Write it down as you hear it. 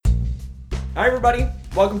Hi, everybody.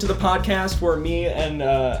 Welcome to the podcast where me and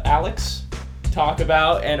Alex talk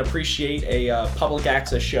about and appreciate a public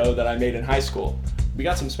access show that I made in high school. We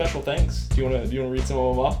got some special things. Do you want to read some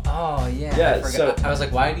of them off? Oh, yeah. Yeah, I was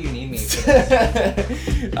like, why do you need me for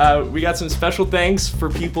this? We got some special thanks for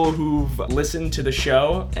people who've listened to the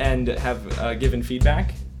show and have given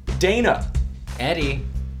feedback. Dana. Eddie.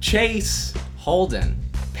 Chase. Holden.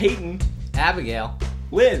 Peyton. Abigail.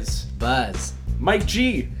 Liz. Buzz. Mike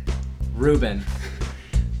G. Ruben.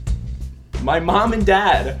 My mom and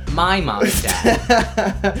dad. My mom and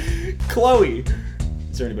dad. Chloe.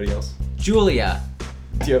 Is there anybody else? Julia.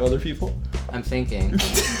 Do you have other people? I'm thinking.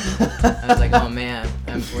 I was like, oh man,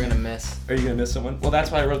 we're gonna miss. Are you gonna miss someone? Well,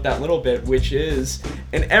 that's why I wrote that little bit, which is,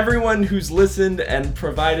 and everyone who's listened and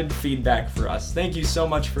provided feedback for us. Thank you so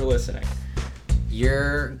much for listening.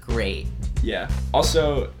 You're great. Yeah.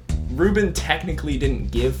 Also, Ruben technically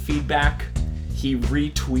didn't give feedback. He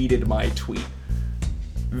retweeted my tweet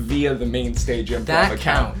via the Main Stage Improv That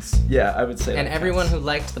account. counts. Yeah, I would say And that everyone counts. who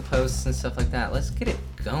liked the posts and stuff like that, let's get it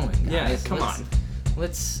going, guys. Yeah, come on.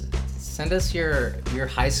 Let's send us your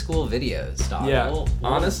high school videos, dog. Yeah, We'll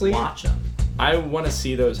honestly, watch them. I want to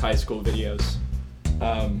see those high school videos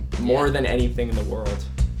more than anything in the world.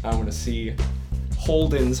 I want to see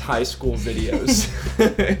Holden's high school videos.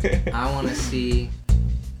 I want to see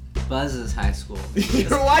Buzz's high school videos.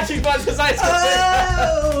 You're watching Buzz's high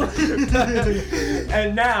school videos!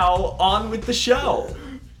 And now, on with the show.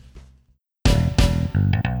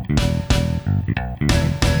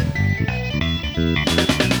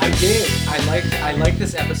 I liked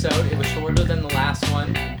this episode. It was shorter than the last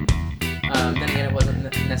one. Then again, it wasn't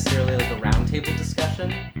necessarily like a roundtable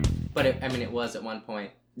discussion, but it was at one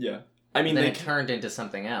point. Yeah. I mean, Then it turned into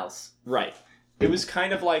something else. Right. It was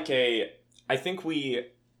kind of like I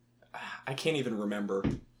can't even remember,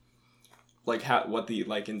 like, what the,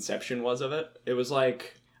 like, inception was of it. It was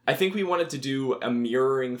like, I think we wanted to do a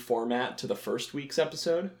mirroring format to the first week's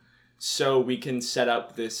episode, so we can set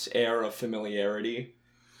up this air of familiarity.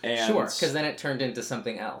 And Sure, because then it turned into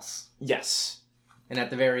something else. Yes. And at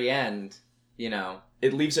the very end,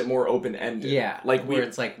 It leaves it more open-ended. yeah, Like where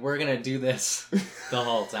it's like, we're going to do this the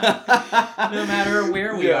whole time. No matter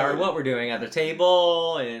where we are, what we're doing at the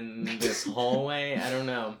table, in this hallway, I don't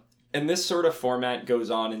know. And this sort of format goes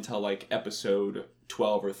on until, like, episode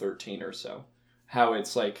 12 or 13 or so. How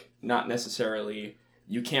it's, like, not necessarily...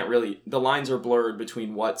 You can't really... The lines are blurred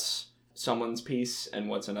between what's someone's piece and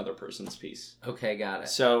what's another person's piece. Okay, got it.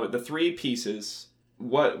 So, the three pieces...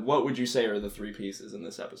 What would you say are the three pieces in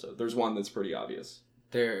this episode? There's one that's pretty obvious.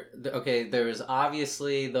 There's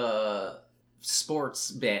obviously the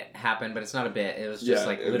sports bit happened, but it's not a bit. It was just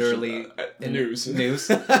literally news. News.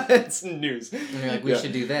 It's news. And they're like, we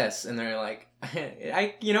should do this, and they're like,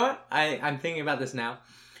 you know what? I'm thinking about this now.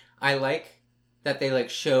 I like that they like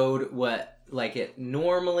showed what like it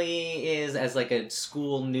normally is as like a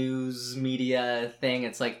school news media thing.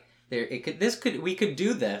 It's like we could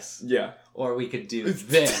do this. Yeah. Or we could do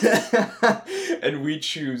this. And we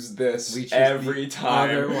choose this every time.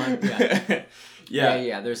 Other one. Yeah.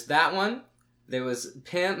 Yeah. There's that one. There was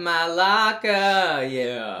Pimp My Locker.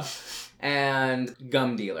 Yeah. And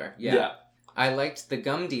Gum Dealer. Yeah. I liked the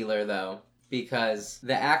Gum Dealer, though, because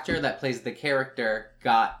the actor that plays the character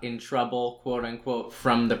got in trouble, quote unquote,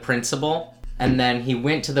 from the principal. And then he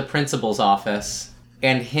went to the principal's office.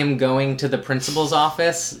 And him going to the principal's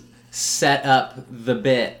office set up the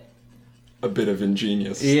bit. A bit of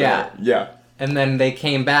ingenious. Yeah. Yeah. And then they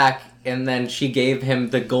came back, and then she gave him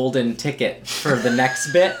the golden ticket for the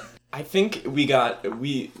next bit. I think for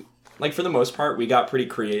the most part, we got pretty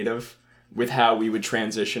creative with how we would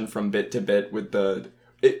transition from bit to bit with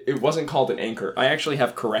it wasn't called an anchor. I actually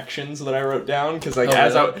have corrections that I wrote down, because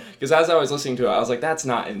as I was listening to it, I was like, that's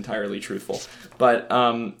not entirely truthful. But,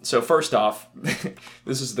 so first off,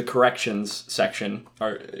 this is the corrections section,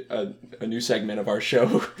 a new segment of our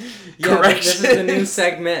show. Yeah, Corrections. This is the new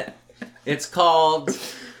segment. It's called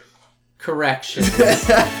Corrections.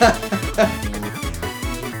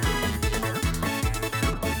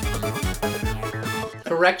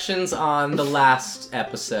 Corrections on the last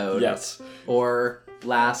episode. Yes. Or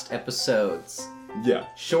last episodes. Yeah.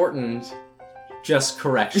 Shortened, just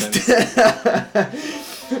corrections.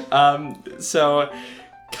 So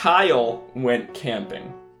Kyle went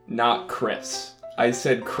camping, not Chris. I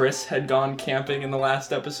said Chris had gone camping in the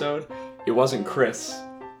last episode. It wasn't Chris.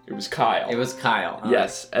 It was Kyle. It was Kyle. Huh?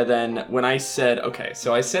 Yes, and then when I said, okay,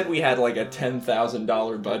 so I said we had like a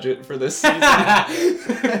 $10,000 budget for this season.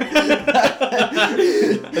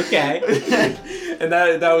 Okay. And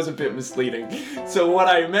that was a bit misleading. So what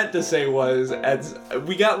I meant to say was, as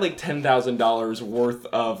we got like $10,000 worth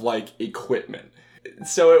of like equipment.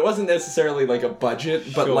 So it wasn't necessarily like a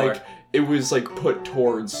budget, but like it was like put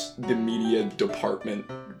towards the media department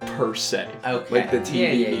per se. Okay. Like the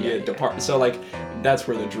TV media department. So like that's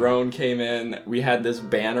where the drone came in. We had this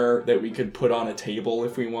banner that we could put on a table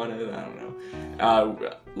if we wanted. I don't know.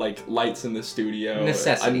 Like lights in the studio.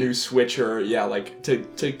 Necessity. A new switcher. Yeah, like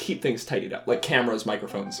to keep things tidied up. Like cameras,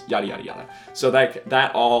 microphones, yada yada yada. So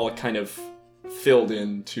that all kind of filled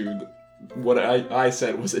into what I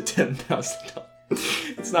said was a $10,000.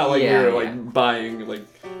 It's not like we were like buying like.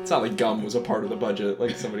 It's not like gum was a part of the budget.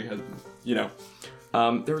 Like somebody had, you know.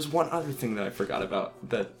 There was one other thing that I forgot about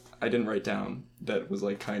that I didn't write down that was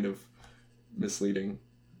like kind of misleading.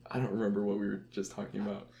 I don't remember what we were just talking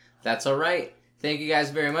about. That's all right. Thank you guys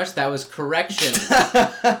very much. That was corrections.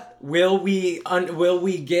 Will we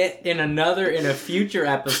get in a future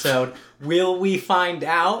episode? Will we find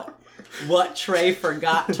out what Trey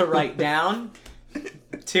forgot to write down?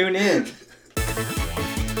 Tune in.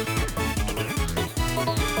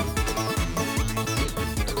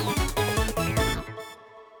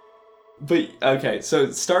 But okay, so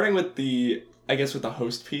starting with the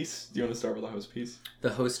host piece. Do you want to start with the host piece?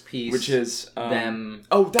 The host piece, which is them.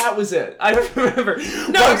 Oh, that was it. I don't remember.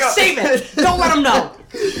 No, save it. Don't let them know.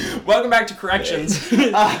 Welcome back to corrections.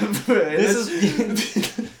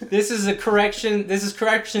 This is a correction. This is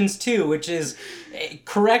corrections 2, which is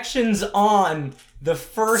corrections on the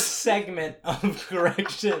first segment of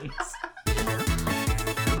corrections.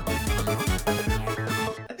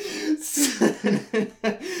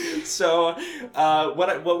 So,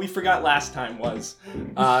 what we forgot last time was,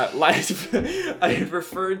 I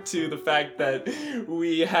referred to the fact that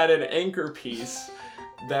we had an anchor piece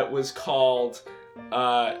that was called,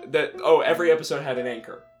 every episode had an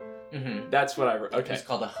anchor. Mm-hmm. That's what I wrote. Okay. It's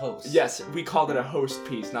called a host. Yes, we called it a host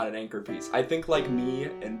piece, not an anchor piece. I think like me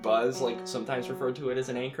and Buzz like sometimes referred to it as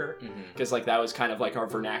an anchor because like that was kind of like our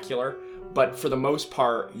vernacular. But for the most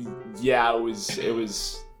part, yeah, it was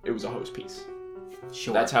a host piece.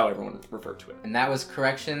 Sure. That's how everyone referred to it. And that was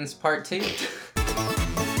corrections part 2.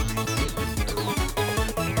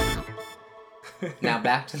 Now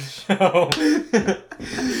back to the show.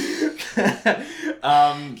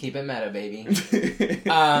 Keep it meta, baby.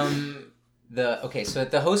 So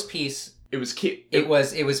at the host piece, it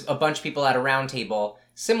was a bunch of people at a round table,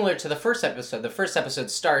 similar to the first episode. The first episode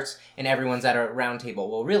starts and everyone's at a round table.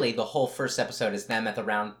 Well, really, the whole first episode is them at the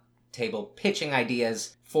round table pitching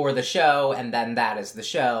ideas for the show, and then that is the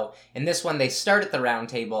show. In this one, they start at the round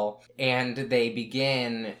table and they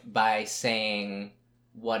begin by saying,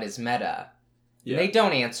 "What is meta?" Yeah. They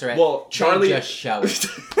don't answer it. Well, Charlie they just show it.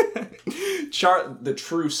 The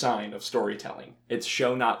true sign of storytelling. It's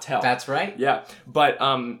show, not tell. That's right. Yeah, but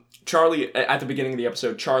Charlie, at the beginning of the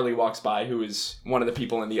episode, Charlie walks by, who is one of the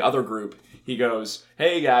people in the other group. He goes,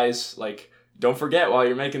 "Hey guys, like, don't forget while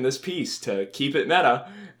you're making this piece to keep it meta."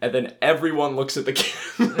 And then everyone looks at the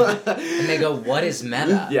camera. And they go, "What is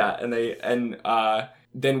meta?" Yeah, and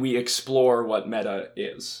then we explore what meta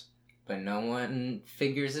is. But no one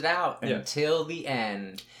figures it out until the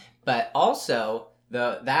end. But also,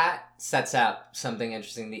 that sets up something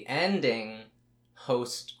interesting. The ending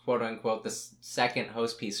host, quote unquote, the second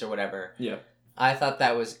host piece or whatever. Yeah. I thought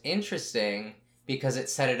that was interesting because it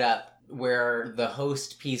set it up where the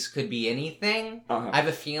host piece could be anything. I have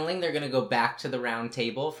a feeling they're going to go back to the round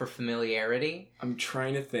table for familiarity. I'm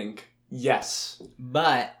trying to think. Yes.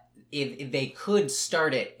 But they could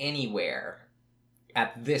start it anywhere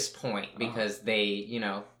at this point because they,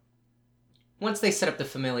 once they set up the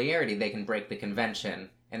familiarity, they can break the convention.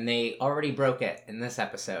 And they already broke it in this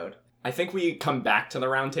episode. I think we come back to the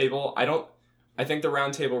round table. I think the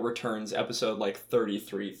round table returns episode like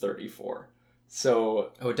 33, 34.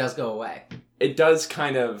 So... Oh, it does go away. It does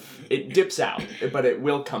it dips out, but it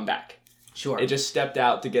will come back. Sure. It just stepped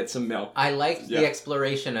out to get some milk. I liked the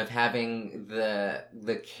exploration of having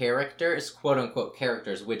the characters, quote unquote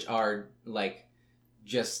characters, which are like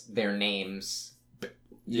just their names,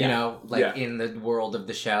 in the world of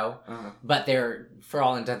the show. But they're, for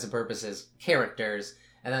all intents and purposes, characters.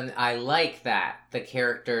 And then I like that the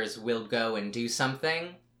characters will go and do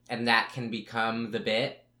something, and that can become the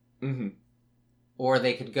bit. Mm-hmm. Or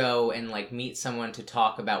they could go and like meet someone to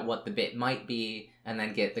talk about what the bit might be, and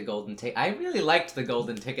then get the golden ticket. I really liked the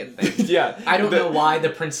golden ticket thing. Yeah. I don't know why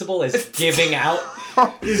the principal is giving out.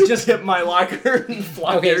 He's just hit my locker and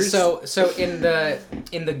flyers. Okay, so in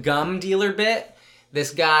the gum dealer bit,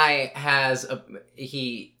 this guy has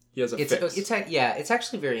he has a fix. It's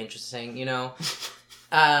actually very interesting,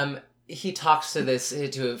 he talks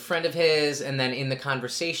to a friend of his, and then in the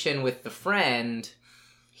conversation with the friend,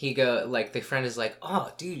 the friend is like,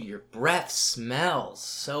 oh, dude, your breath smells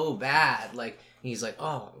so bad. Like, he's like,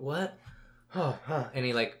 oh, what? Oh, huh. And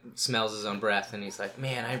he, like, smells his own breath, and he's like,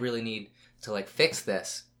 man, I really need to, like, fix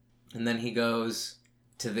this. And then he goes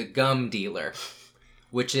to the gum dealer,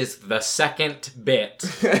 which is the second bit.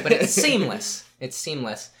 But it's seamless. It's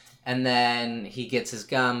seamless. And then he gets his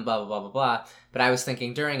gum, blah, blah, blah, blah, blah. But I was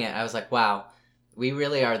thinking during it, I was like, wow, we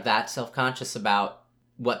really are that self-conscious about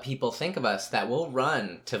what people think of us that we'll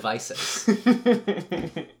run to vices.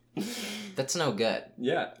 That's no good.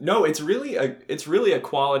 Yeah. No, it's really a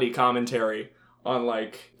quality commentary on,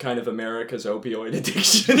 like, kind of America's opioid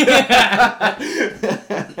addiction.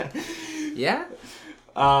 Yeah.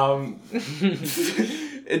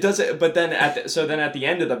 It does it, but then at the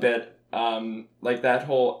end of the bit, like that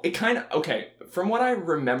whole, it kind of, okay, from what I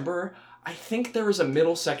remember, I think there was a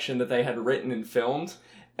middle section that they had written and filmed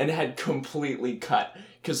and had completely cut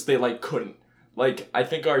because they, like, couldn't. Like, I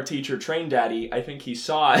think our teacher, Train Daddy, I think he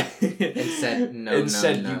saw it and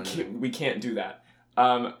said, no, we can't do that.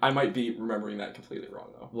 I might be remembering that completely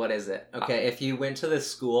wrong, though. What is it? Okay, if you went to this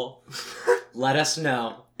school, let us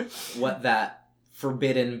know what that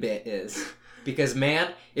forbidden bit is. Because,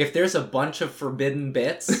 man, if there's a bunch of forbidden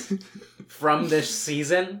bits from this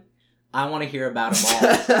season, I want to hear about them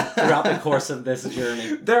all throughout the course of this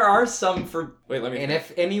journey. There are some And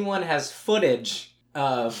if anyone has footage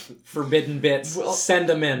of forbidden bits, send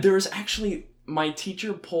them in. There was actually, my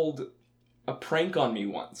teacher pulled a prank on me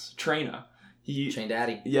once. Train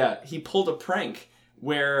Daddy. Yeah, he pulled a prank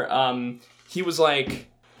where he was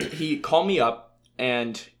like, he called me up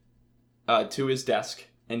and to his desk,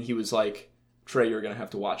 and he was like, Trey, you're going to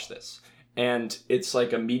have to watch this. And it's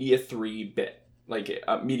like a Media 3 bit. Like,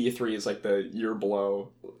 Media 3 is like the year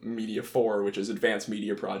below Media 4, which is Advanced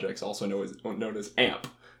Media Projects, also known as AMP.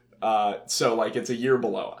 So, like, it's a year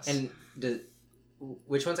below us. And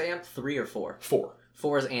which one's AMP? 3 or 4? 4.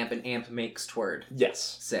 4 is AMP, and AMP makes TWRD.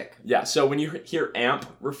 Yes. Sick. Yeah, so when you hear AMP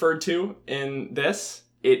referred to in this,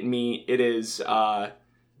 it is...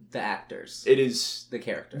 the actors. It is... the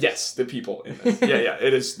characters. Yes, the people in this. yeah,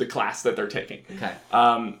 it is the class that they're taking. Okay.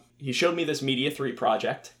 He showed me this Media 3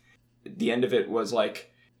 project. The end of it was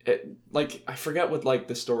like, I forget what, like,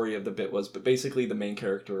 the story of the bit was, but basically the main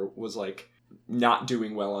character was, like, not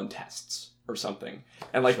doing well on tests or something.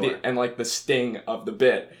 And, like, sure. the sting of the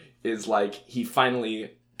bit is, like, he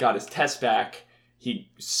finally got his test back,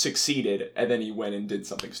 he succeeded, and then he went and did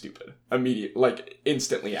something stupid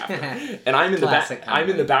instantly after. And I'm in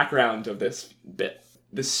the background of this bit.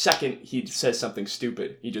 The second he says something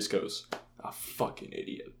stupid, he just goes, "A fucking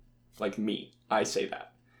idiot." Like me, I say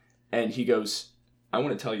that. And he goes, "I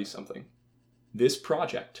want to tell you something. This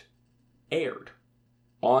project aired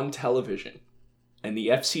on television, and the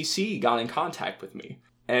FCC got in contact with me,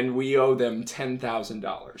 and we owe them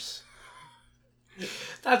 $10,000.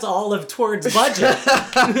 That's all of TWRD's budget.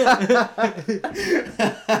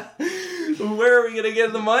 Where are we gonna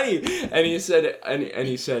get the money? And he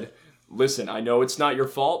said, "Listen, I know it's not your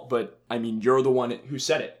fault, but I mean, you're the one who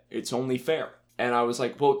said it. It's only fair." And I was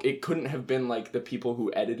like, well, it couldn't have been, like, the people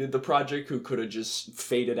who edited the project who could have just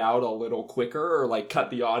faded out a little quicker or, like, cut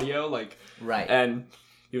the audio, like... Right. And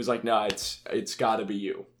he was like, no, it's gotta be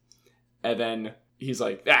you. And then he's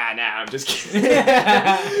like, I'm just kidding.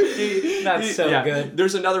 That's so good.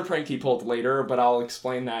 There's another prank he pulled later, but I'll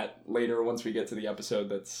explain that later once we get to the episode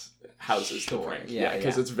that's houses the prank. Yeah,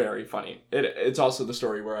 because it's very funny. It's also the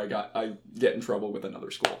story where I get in trouble with another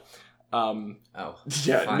school. Funny. No,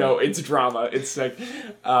 it's drama. It's like,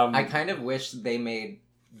 I kind of wish they made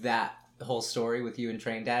that whole story with you and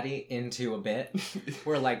Train Daddy into a bit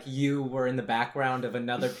where, like, you were in the background of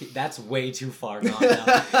another that's way too far gone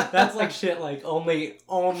now. That's like shit, like, only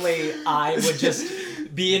I would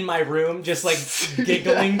just be in my room just, like,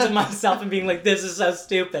 giggling to myself and being like, this is so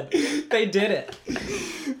stupid. They did it.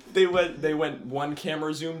 They went one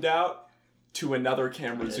camera zoomed out to another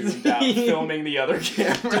camera zoomed out, filming the other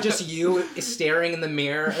camera. To just you staring in the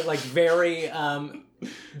mirror, like, very,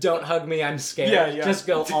 don't hug me, I'm scared. Yeah. Just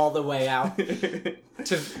go all the way out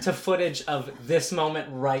to footage of this moment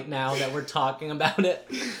right now that we're talking about it.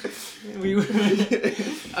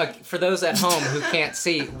 For those at home who can't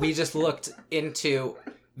see, we just looked into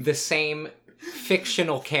the same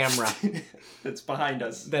fictional camera. That's behind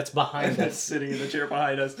us. That's sitting in the chair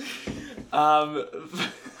behind us.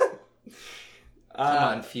 Come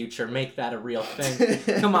on, future, make that a real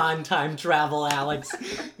thing. Come on, time travel, Alex.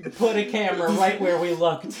 Put a camera right where we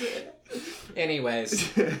looked.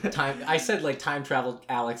 Anyways, I said, like, time travel,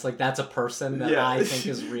 Alex, like that's a person that I think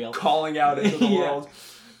is real. Calling out into the world.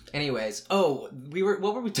 Anyways, what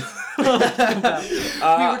were we talking about?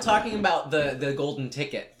 We were talking about the golden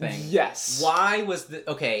ticket thing. Yes. Why was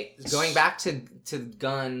going back to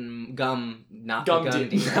gum not the gun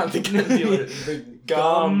dealer. Not the gun dealer. The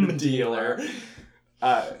gum dealer.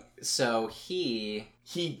 So he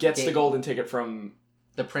gets the golden ticket from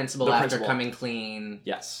the principal after coming clean.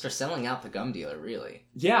 Yes. For selling out the gum dealer, really.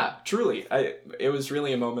 Yeah, truly. It was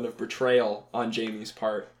really a moment of betrayal on Jamie's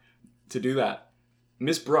part to do that.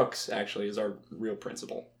 Miss Brooks, actually, is our real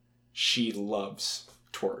principal. She loves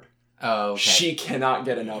Toward. Oh, okay. She cannot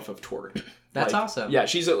get enough of Toward. That's awesome. Yeah,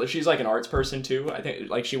 she's like an arts person, too. I think,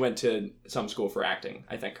 like, she went to some school for acting,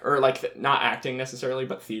 I think. Or, like, not acting necessarily,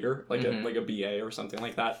 but theater. Like, a BA or something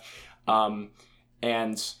like that.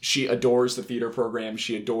 And she adores the theater program.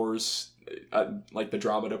 She adores, like, the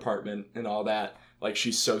drama department and all that. Like,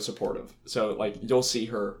 she's so supportive. So, like, you'll see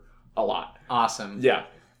her a lot. Awesome. Yeah.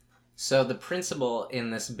 So the principal in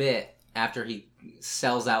this bit, after he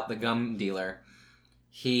sells out the gum dealer,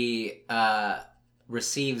 he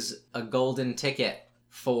receives a golden ticket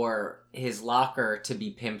for his locker to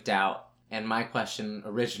be pimped out. And my question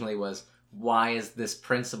originally was, why is this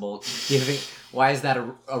principal why is that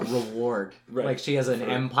a reward? Right. Like, she has an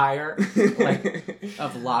empire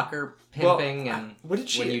of locker pimping, and what did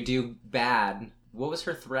she... when you do bad, what was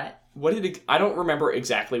her threat? I don't remember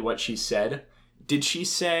exactly what she said. Did she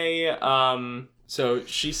say, so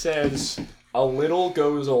she says, a little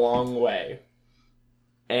goes a long way,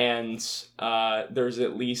 and there's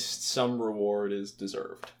at least some reward is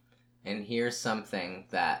deserved. And here's something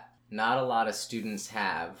that not a lot of students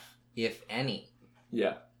have, if any.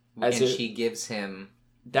 Yeah. She gives him...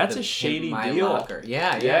 That's a shady deal. Locker.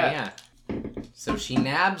 Yeah. So she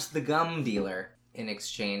nabs the gum dealer in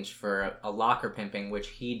exchange for a locker pimping, which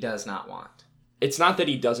he does not want. It's not that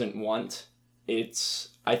he doesn't want...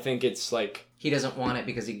 I think it's like... He doesn't want it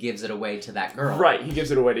because he gives it away to that girl. Right, he gives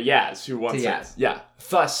it away to Yaz, who wants it. Yeah,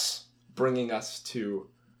 thus bringing us to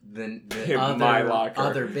the My Locker.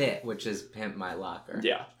 Other bit, which is Pimp My Locker.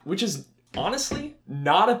 Yeah, which is, honestly,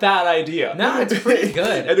 not a bad idea. No, it's pretty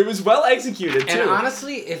good. And it was well executed, too. And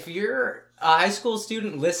honestly, if you're a high school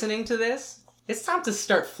student listening to this, it's time to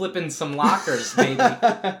start flipping some lockers, baby.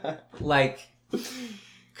 Like...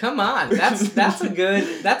 Come on, that's a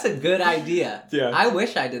good idea. Yeah. I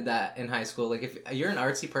wish I did that in high school. Like, if you're an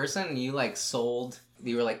artsy person and you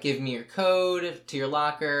you were like, give me your code to your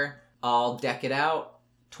locker, I'll deck it out,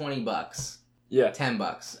 $20. Yeah.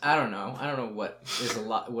 $10. I don't know what is a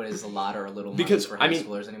lot or a little money for high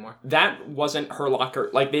schoolers anymore. That wasn't her locker.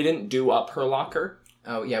 Like, they didn't do up her locker.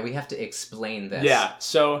 Oh yeah, we have to explain this. Yeah.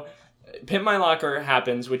 So Pimp My Locker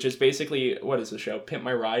happens, which is basically, what is the show? Pimp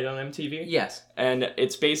My Ride on MTV? Yes. And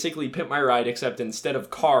it's basically Pimp My Ride, except instead of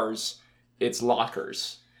cars, it's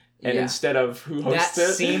lockers. And instead of who hosts it...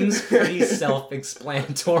 That seems pretty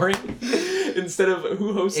self-explanatory. Instead of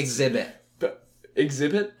who hosts... Exhibit.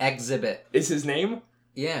 Exhibit is his name?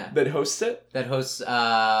 Yeah. That hosts it? That hosts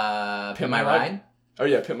Pimp My Ride? Oh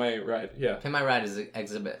yeah, Pimp My Ride, yeah. Pimp My Ride is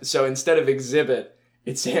Exhibit. So instead of Exhibit...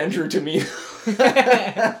 It's Andrew Domino, who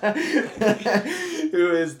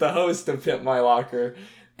is the host of Pimp My Locker.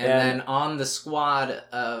 And then on the squad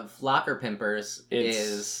of locker pimpers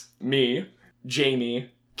is... me, Jamie,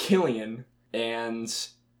 Killian, and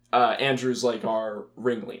Andrew's like our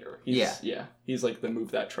ringleader. He's like the move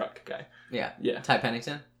that truck guy. Yeah. Yeah. Ty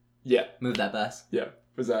Pennington? Yeah. Move that bus? Yeah.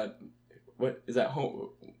 Was that... What is that? Home?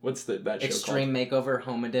 What's that show Extreme called? Makeover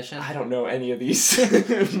Home Edition. I don't know any of these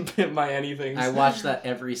Pimp My anythings. I watched that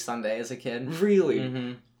every Sunday as a kid. Really?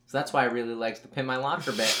 Mm-hmm. So that's why I really liked the Pimp My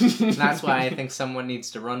Locker bit. And that's why I think someone needs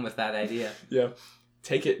to run with that idea. Yeah,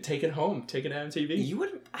 take it home. Take it to MTV.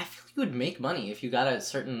 I feel you would make money if you got a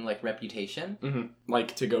certain reputation. Mm-hmm.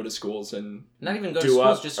 Like to go to schools and not even go to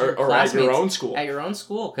schools, just your classmates at your own school. At your own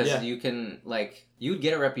school, because you can you'd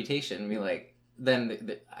get a reputation and be like.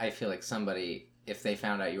 Then I feel like somebody, if they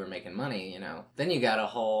found out you were making money, then you got a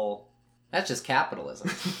whole... That's just capitalism.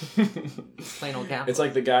 Plain old capitalism. It's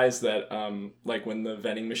like the guys that, when the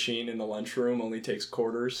vending machine in the lunchroom only takes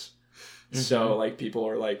quarters. Mm-hmm. So, people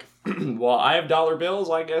are like, well, I have dollar bills,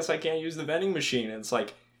 I guess I can't use the vending machine. And it's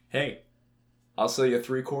like, hey, I'll sell you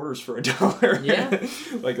 3 quarters for $1. Yeah.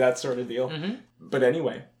 That sort of deal. Mm-hmm. But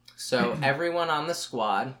anyway. So, everyone on the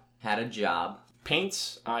squad had a job.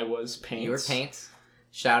 Paints. I was Paints. You were Paints.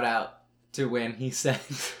 Shout out to when he said...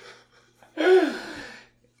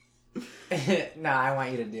 No, I want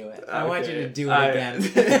you to do it. I want you to do it again.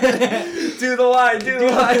 Do the line.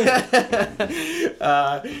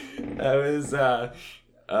 I was...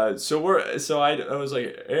 So I was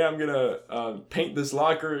like, hey, I'm gonna paint this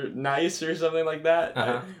locker nice or something like that.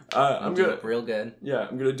 I'm do gonna it up real good. Yeah,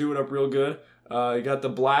 I'm gonna do it up real good. You got the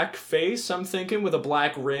black face, I'm thinking, with a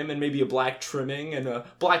black rim and maybe a black trimming and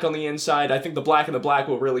black on the inside. I think the black and the black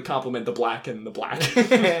will really complement the black and the black.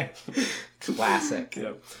 Classic.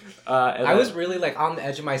 Yeah. I was really like on the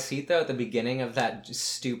edge of my seat though at the beginning of that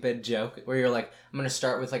stupid joke where you're like, I'm gonna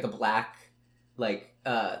start with like a black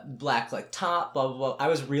top, blah blah blah.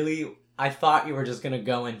 I thought you were just gonna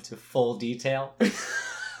go into full detail.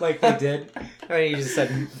 Like they did. I mean, you just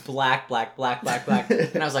said black.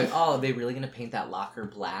 And I was like, oh, are they really going to paint that locker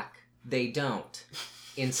black? They don't.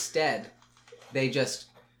 Instead, they just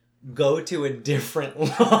go to a different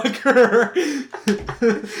locker.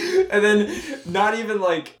 And then, not even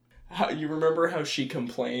like, you remember how she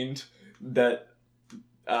complained that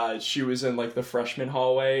she was in like the freshman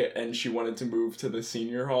hallway and she wanted to move to the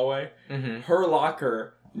senior hallway? Mm-hmm. Her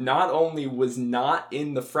locker not only was not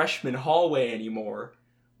in the freshman hallway anymore,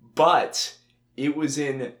 but it was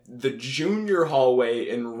in the junior hallway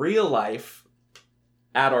in real life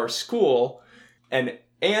at our school, and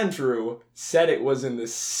Andrew said it was in the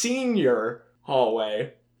senior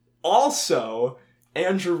hallway. Also,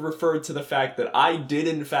 Andrew referred to the fact that I did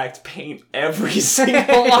in fact paint every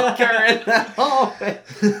single locker in that hallway.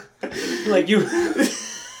 Like you...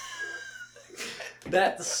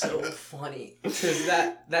 That's so funny. Because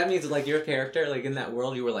that means, like, your character, like, in that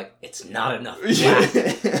world, you were like, it's not enough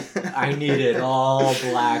black. I need it all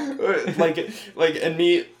black. And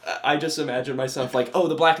me, I just imagine myself like, oh,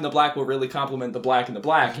 the black and the black will really complement the black and the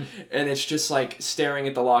black. And it's just, like, staring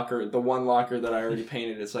at the one locker that I already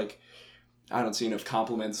painted. It's like, I don't see enough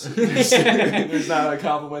compliments. There's not enough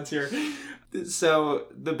compliments here. So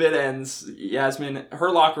the bit ends. Yasmin,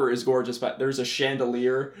 her locker is gorgeous, but there's a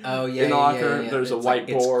chandelier in the locker. There's a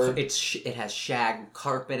whiteboard. It has shag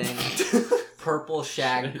carpeting, purple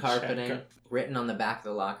shag carpeting. Written on the back of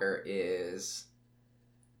the locker is,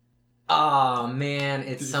 oh man,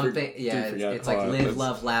 it's something. It's like live,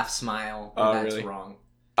 love, laugh, smile. Oh, that's really? Wrong.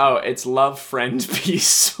 Oh, it's love, friend, peace,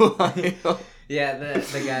 smile. Yeah,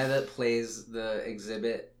 the guy that plays the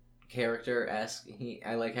exhibit character-esque,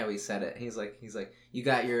 I like how he said it. He's like, you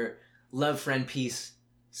got your love, friend, peace,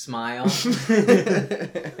 smile.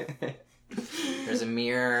 There's a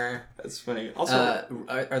mirror. That's funny. Also,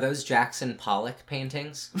 are those Jackson Pollock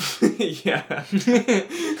paintings? Yeah.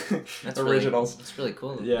 That's originals. That's really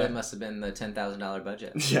cool. Yeah. That must have been the $10,000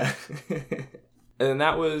 budget. Yeah. And then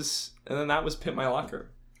that was Pimp My Locker.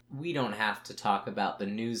 We don't have to talk about the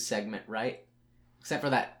news segment, right? Except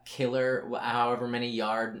for that killer, however many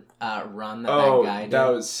yard run that guy did. That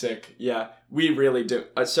was sick. Yeah, we really do.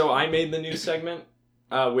 So I made the news segment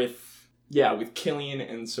with Killian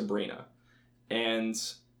and Sabrina. And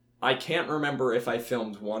I can't remember if I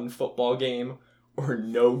filmed one football game or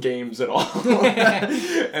no games at all.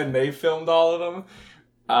 And they filmed all of them.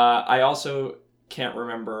 I also can't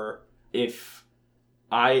remember if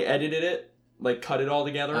I edited it, like cut it all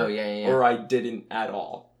together. Oh, yeah. Or I didn't at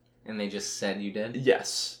all. And they just said you did?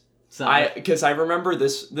 Yes. Because I remember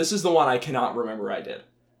this is the one I cannot remember I did.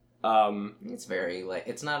 It's very, like,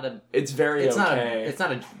 it's not a... It's very it's okay. It's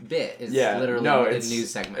not a bit. It's literally a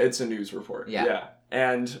news segment. It's a news report. Yeah.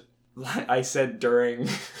 And I said during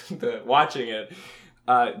watching it,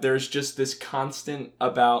 there's just this constant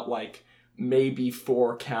about, like, maybe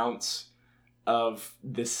 4 counts of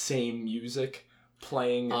the same music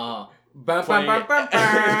playing... And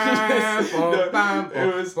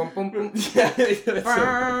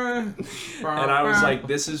I was like,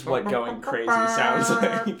 this is what going crazy sounds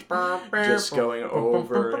like. Just going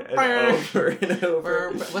over and over and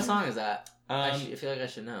over. What song is that? I feel like I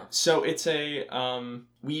should know. So it's a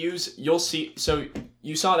you'll see, so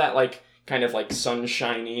you saw that like kind of like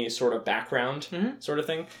sunshiny sort of background sort of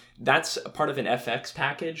thing. That's a part of an FX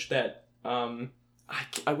package that I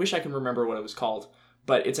wish I could remember what it was called.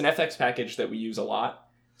 But it's an FX package that we use a lot,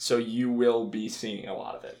 so you will be seeing a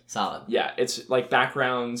lot of it. Solid. Yeah, it's like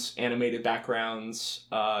backgrounds, animated backgrounds,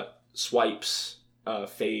 swipes,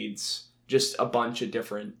 fades, just a bunch of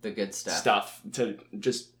different... The good stuff to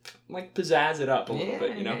just, like, pizzazz it up a little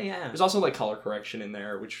bit, you know? Yeah. There's also, like, color correction in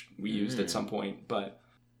there, which we used at some point, but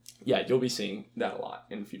yeah, you'll be seeing that a lot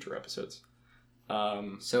in future episodes.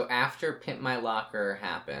 So after Pimp My Locker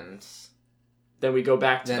happens... Then we go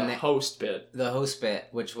back to the host bit. The host bit,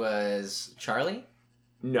 which was Charlie?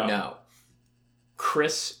 No.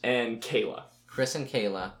 Chris and Kayla.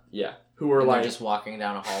 Yeah. Who were like... just walking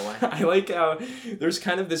down a hallway. I like how there's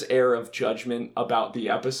kind of this air of judgment about the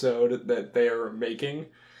episode that they are making.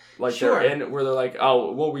 Like they're in, where they're like,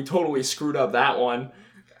 oh, well, we totally screwed up that one.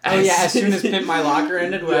 As soon as Pimp My Locker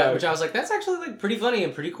ended, which I was like, that's actually like pretty funny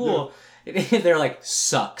and pretty cool. Yeah. They're like,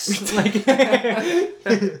 sucks. Like, yeah,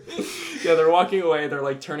 they're walking away. They're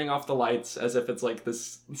like turning off the lights as if it's like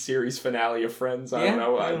this series finale of Friends. I don't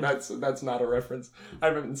know. That's not a reference. I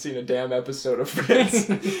haven't seen a damn episode of Friends.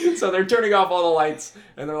 So they're turning off all the lights,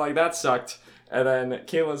 and they're like, that sucked. And then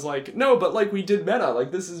Kayla's like, no, but like we did meta.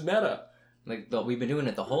 Like this is meta. Like, we've been doing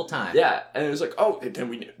it the whole time. Yeah, and it was like, oh, then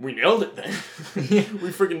we nailed it then. We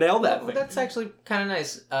freaking nailed that thing. That's actually kind of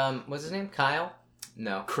nice. What's his name? Kyle?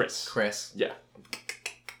 No. Chris. Yeah.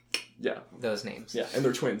 Yeah. Those names. Yeah, and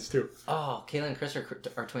they're twins, too. Oh, Kayla and Chris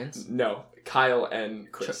are twins? No, Kyle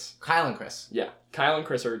and Chris. Kyle and Chris. Yeah, Kyle and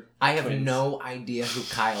Chris are I have twins. No idea who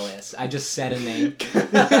Kyle is. I just said a name.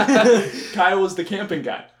 Kyle was the camping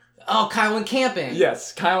guy. Oh, Kyle went camping.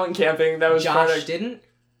 Yes, Kyle went camping. That was Josh didn't?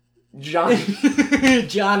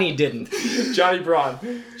 Johnny didn't. Johnny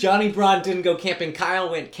Braun. Johnny Braun didn't go camping. Kyle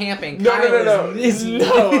went camping. No.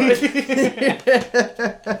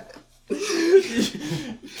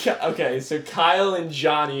 Okay, so Kyle and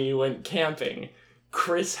Johnny went camping.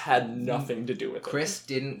 Chris had nothing to do with it. Chris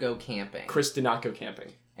didn't go camping. Chris did not go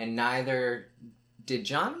camping. And neither did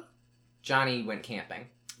Johnny? Johnny went camping.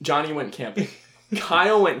 Johnny went camping.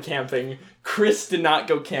 Kyle went camping. Chris did not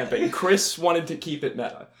go camping. Chris wanted to keep it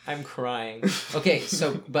meta. I'm crying. Okay,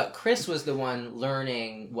 but Chris was the one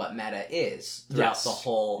learning what meta is throughout the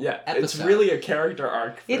whole episode. It's really a character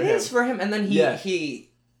arc for him. It is for him, and then he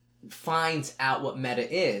finds out what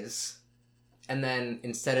meta is, and then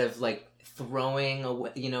instead of like throwing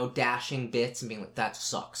away, dashing bits and being like, that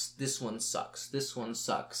sucks, this one sucks,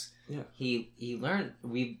 he learned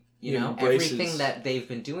everything that they've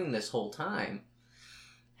been doing this whole time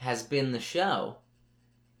has been the show,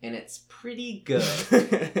 and it's pretty good.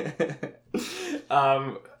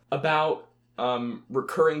 About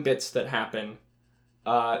recurring bits that happen,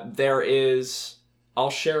 there is, I'll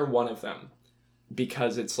share one of them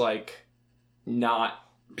because it's like not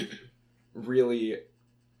really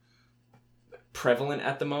prevalent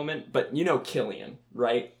at the moment, but Killian,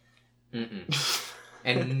 right? Mm-mm.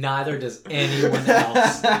 And neither does anyone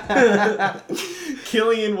else.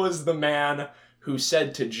 Killian was the man who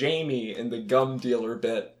said to Jamie in the gum dealer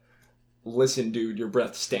bit, listen, dude, your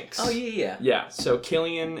breath stinks. Oh, yeah. Yeah, so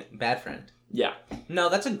Killian... Bad friend. Yeah. No,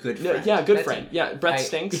 that's a good friend. Yeah, good friend. Breath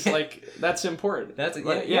stinks, that's important.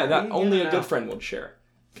 Only a good friend would share.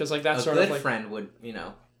 Because, that's sort of a good friend would,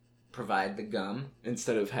 provide the gum.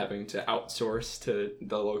 Instead of having to outsource to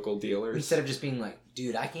the local dealers. Instead of just being like,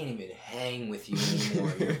 dude, I can't even hang with you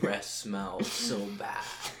anymore. Your breath smells so bad.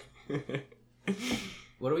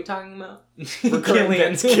 What are we talking about?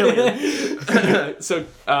 Killian. So,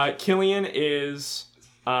 Killian is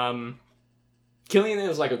like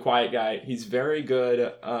a quiet guy. He's very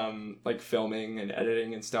good, filming and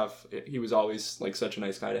editing and stuff. He was always like such a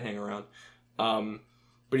nice guy to hang around.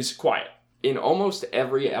 But he's quiet. In almost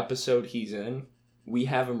every episode he's in, we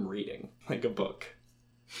have him reading like a book.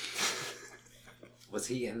 Was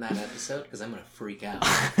he in that episode? Because I'm gonna freak out.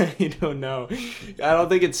 I don't know. I don't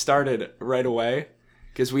think it started right away.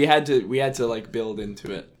 Because we had to build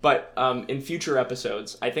into it. But in future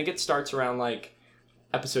episodes, I think it starts around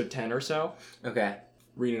episode 10 or so. Okay.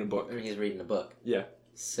 Reading a book. I mean, he's reading a book. Yeah.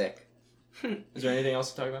 Sick. Is there anything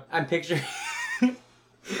else to talk about? I'm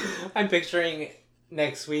picturing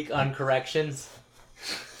next week on corrections.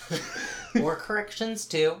 Or corrections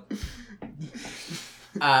too.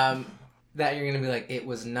 That you're gonna be like, it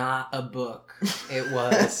was not a book. It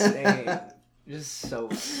was just so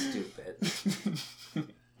stupid.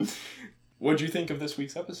 What'd you think of this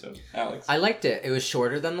week's episode, Alex? I liked it. It was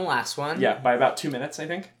shorter than the last one. Yeah, by about 2 minutes, I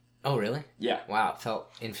think. Oh, really? Yeah. Wow, it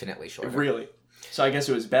felt infinitely shorter. Really? So I guess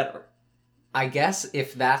it was better. I guess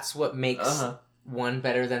if that's what makes one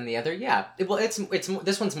better than the other, yeah. It's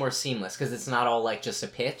this one's more seamless because it's not all just a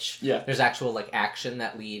pitch. Yeah. There's actual action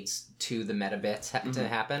that leads to the meta bits to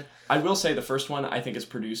happen. I will say the first one I think is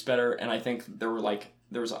produced better, and I think there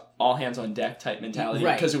was an all hands on deck type mentality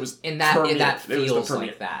because it was that feels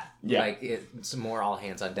like that. Yeah. It's more all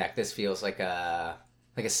hands on deck. This feels like a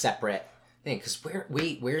separate thing. Because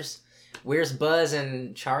where's Buzz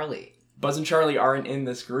and Charlie? Buzz and Charlie aren't in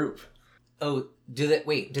this group. Oh, do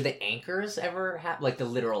the anchors ever have the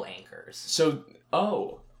literal anchors? So,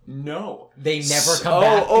 no. They never come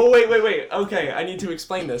back. Wait. Okay, I need to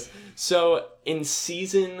explain this. So, in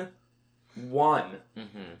season 1,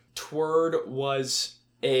 Twerd was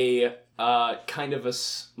a kind of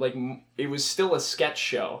it was still a sketch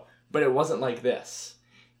show, but it wasn't like this.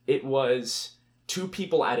 It was 2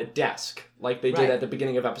 people at a desk, like they did at the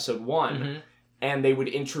beginning of episode 1, and they would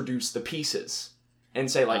introduce the pieces. and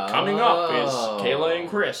say like, coming up is Kayla and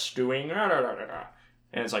Chris doing da da da da da.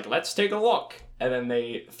 And it's like, let's take a look. And then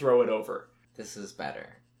they throw it over. This is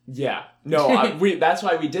better. Yeah. No, that's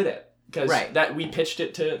why we did it. Because that we pitched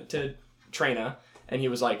it to Trina, and he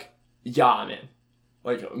was like, yeah, I'm in.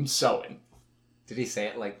 Like, I'm so in. Did he say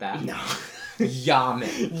it like that? No. Yaman.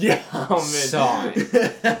 Yaman.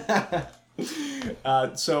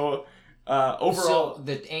 So, overall... So,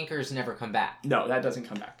 the anchors never come back? No, that doesn't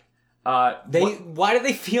come back. Why do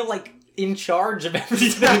they feel like in charge of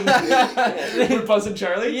everything? With Buzz and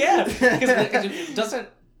Charlie? Yeah. Because doesn't...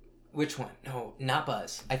 Which one? No, not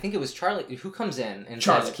Buzz. I think it was Charlie. Who comes in and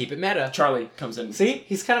says, keep it meta? Charlie comes in. See?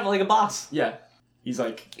 He's kind of like a boss. Yeah. He's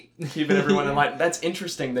like, keeping everyone in line. That's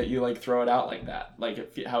interesting that you like throw it out like that.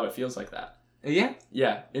 Like how it feels like that. Yeah?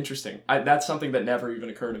 Yeah, interesting. That's something that never even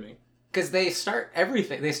occurred to me. Because they start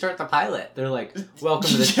everything. They start the pilot. They're like,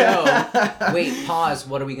 welcome to the show. Wait, pause.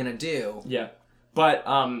 What are we going to do? Yeah. But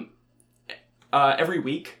every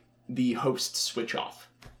week, the hosts switch off.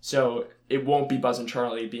 So it won't be Buzz and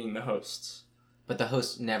Charlie being the hosts. But the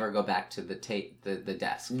hosts never go back to the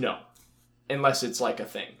desk. No. Unless it's like a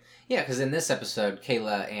thing. Yeah, because in this episode,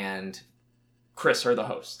 Kayla and... Chris are the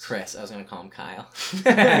hosts. Chris. I was going to call him Kyle.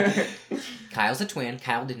 Kyle's a twin.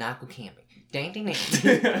 Kyle did not go camping. Dang, dang, dang.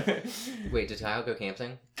 Wait, did Kyle go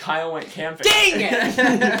camping? Kyle went camping. Dang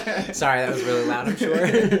it! Sorry, that was really loud, I'm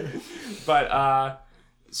sure. But,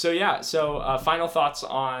 so final thoughts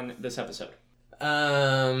on this episode.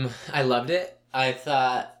 I loved it. I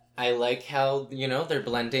thought I like how, they're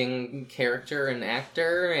blending character and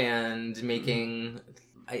actor and making...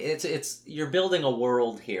 It's you're building a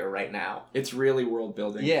world here right now. It's really world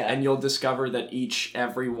building. Yeah. And you'll discover that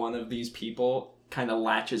every one of these people kind of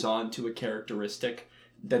latches on to a characteristic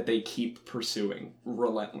that they keep pursuing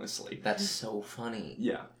relentlessly. That's so funny.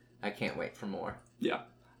 Yeah. I can't wait for more. Yeah.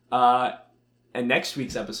 And next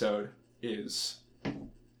week's episode is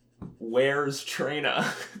Where's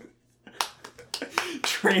Trina?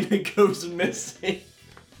 Trina goes missing.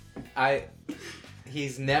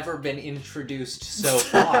 He's never been introduced so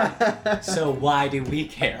far, so why do we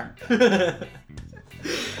care?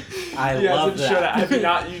 I love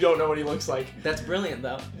that. You don't know what he looks like. That's brilliant,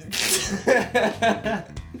 though.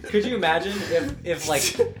 Could you imagine if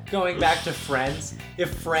like, going back to Friends,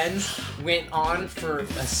 if Friends went on for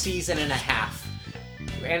a season and a half,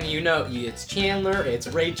 and it's Chandler, it's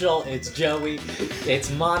Rachel, it's Joey, it's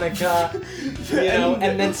Monica,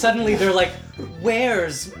 and then suddenly they're like,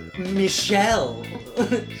 where's Michelle?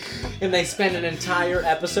 And they spend an entire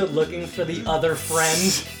episode looking for the other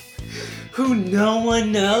friend who no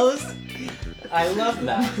one knows. I love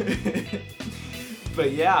that.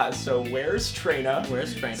 But yeah, so Where's Trina?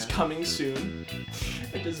 Where's Trina? It's coming soon.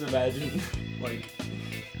 I just imagine, like,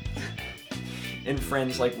 in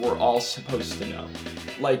Friends, like, we're all supposed to know.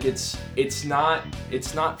 Like, it's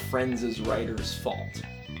not Friends' writers' fault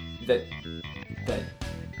that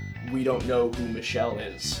we don't know who Michelle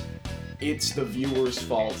is. It's the viewer's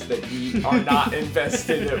fault that we are not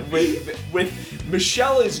invested with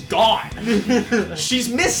Michelle is gone. She's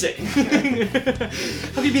missing. How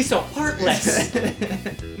can you be so heartless?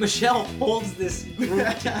 Michelle holds this group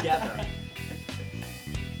together.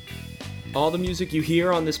 All the music you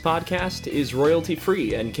hear on this podcast is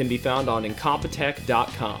royalty-free and can be found on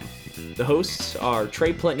Incompetech.com. The hosts are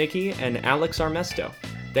Trey Plotnicki and Alex Armesto.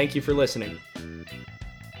 Thank you for listening.